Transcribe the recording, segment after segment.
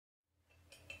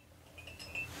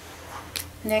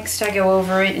Next I go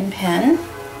over it in pen.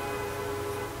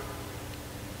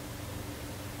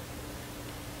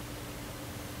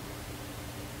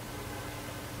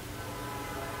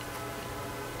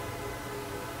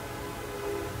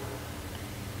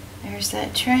 There's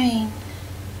that train.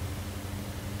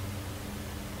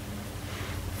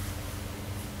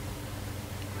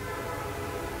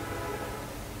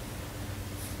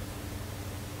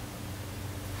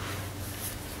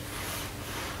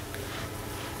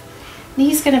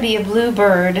 He's going to be a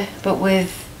bluebird, but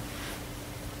with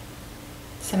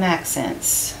some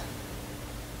accents.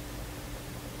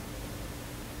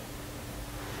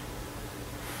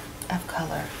 Of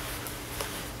color.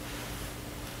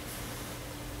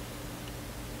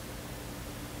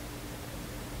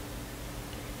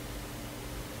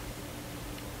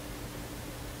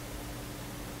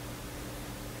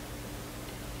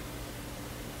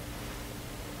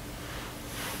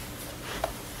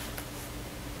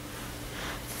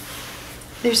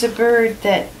 There's a bird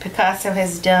that Picasso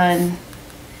has done,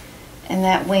 and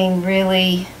that wing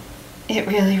really, it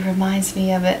really reminds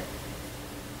me of it.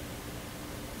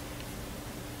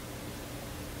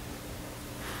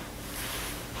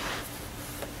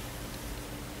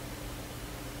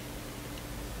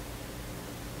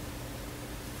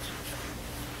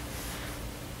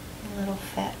 A little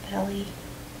fat belly.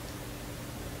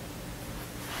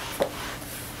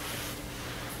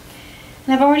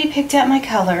 And I've already picked out my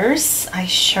colors. I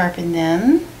sharpened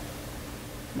them.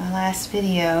 My last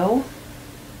video.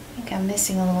 I think I'm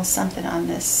missing a little something on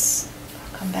this.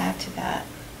 I'll come back to that.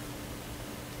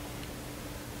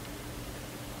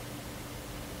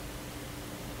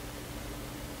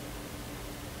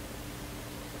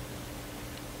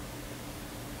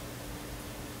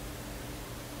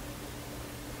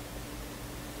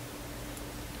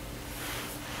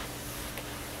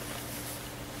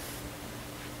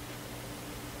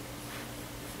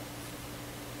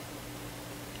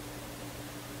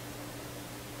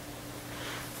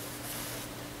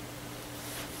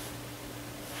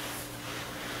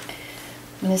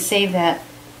 I'm going to save that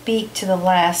beak to the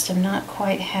last. I'm not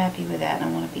quite happy with that. I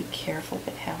want to be careful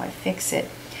with how I fix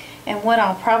it. And what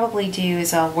I'll probably do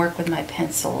is I'll work with my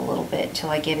pencil a little bit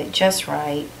until I get it just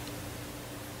right.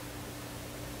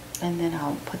 And then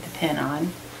I'll put the pen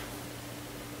on.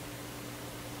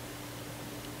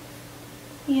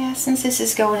 Yeah, since this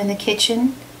is going in the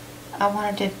kitchen, I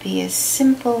want it to be a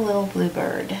simple little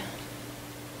bluebird.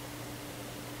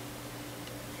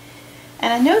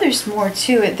 And I know there's more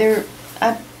to it.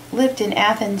 I lived in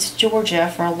Athens, Georgia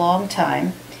for a long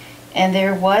time, and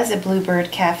there was a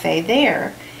Bluebird cafe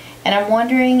there. And I'm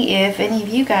wondering if any of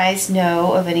you guys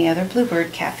know of any other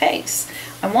Bluebird cafes.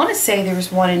 I want to say there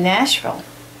was one in Nashville.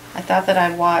 I thought that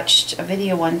I watched a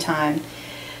video one time.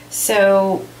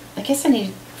 So I guess I need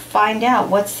to find out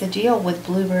what's the deal with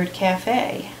Bluebird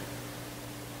Cafe,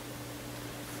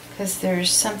 because there's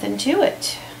something to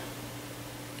it.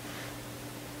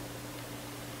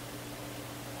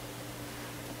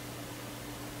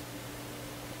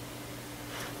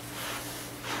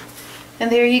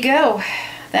 And there you go.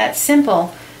 That's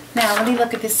simple. Now let me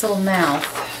look at this little mouth.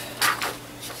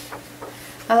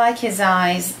 I like his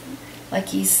eyes, like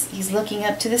he's looking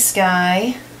up to the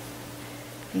sky.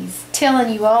 He's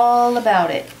telling you all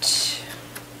about it.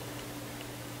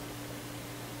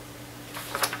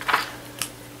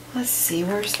 Let's see,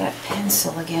 where's that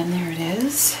pencil again? There it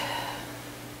is.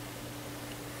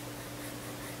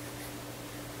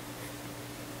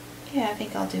 Yeah, I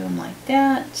think I'll do them like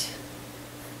that.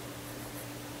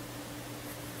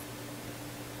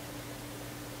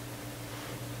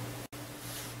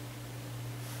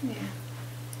 Yeah,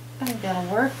 I think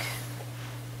that'll work.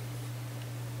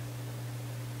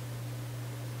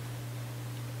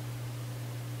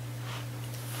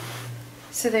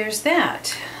 So there's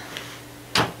that.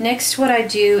 Next, what I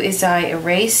do is I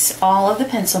erase all of the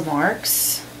pencil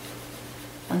marks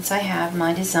once I have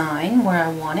my design where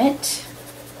I want it.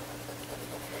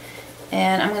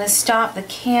 And I'm going to stop the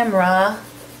camera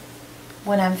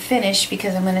when I'm finished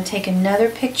because I'm going to take another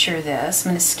picture of this. I'm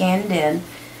going to scan it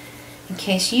in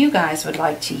case you guys would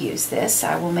like to use this.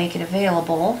 I will make it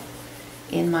available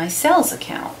in my Sales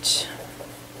account.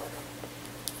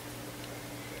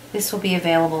 This will be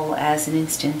available as an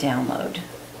instant download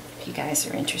if you guys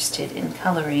are interested in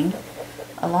coloring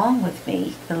along with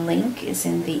me. The link is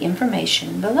in the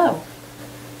information below.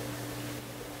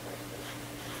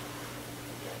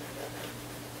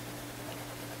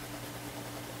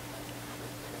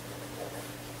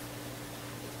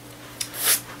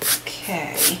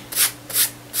 Okay.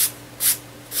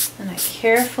 And I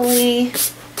carefully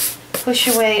push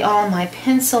away all my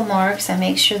pencil marks. I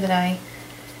make sure that I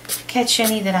catch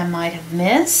any that I might have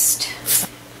missed.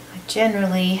 I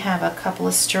generally have a couple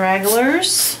of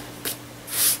stragglers.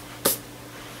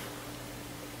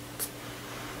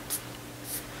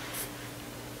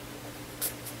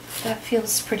 That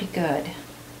feels pretty good.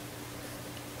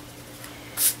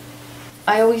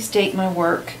 I always date my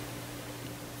work,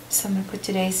 so I'm going to put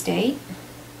today's date,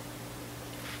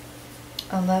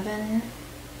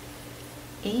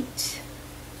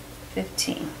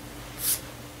 11/8/15.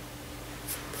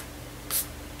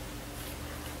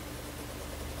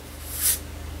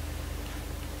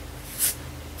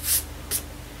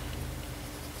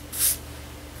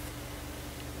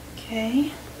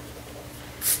 Okay.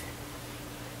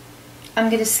 I'm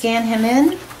going to scan him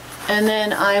in, and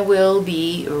then I will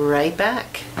be right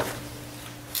back.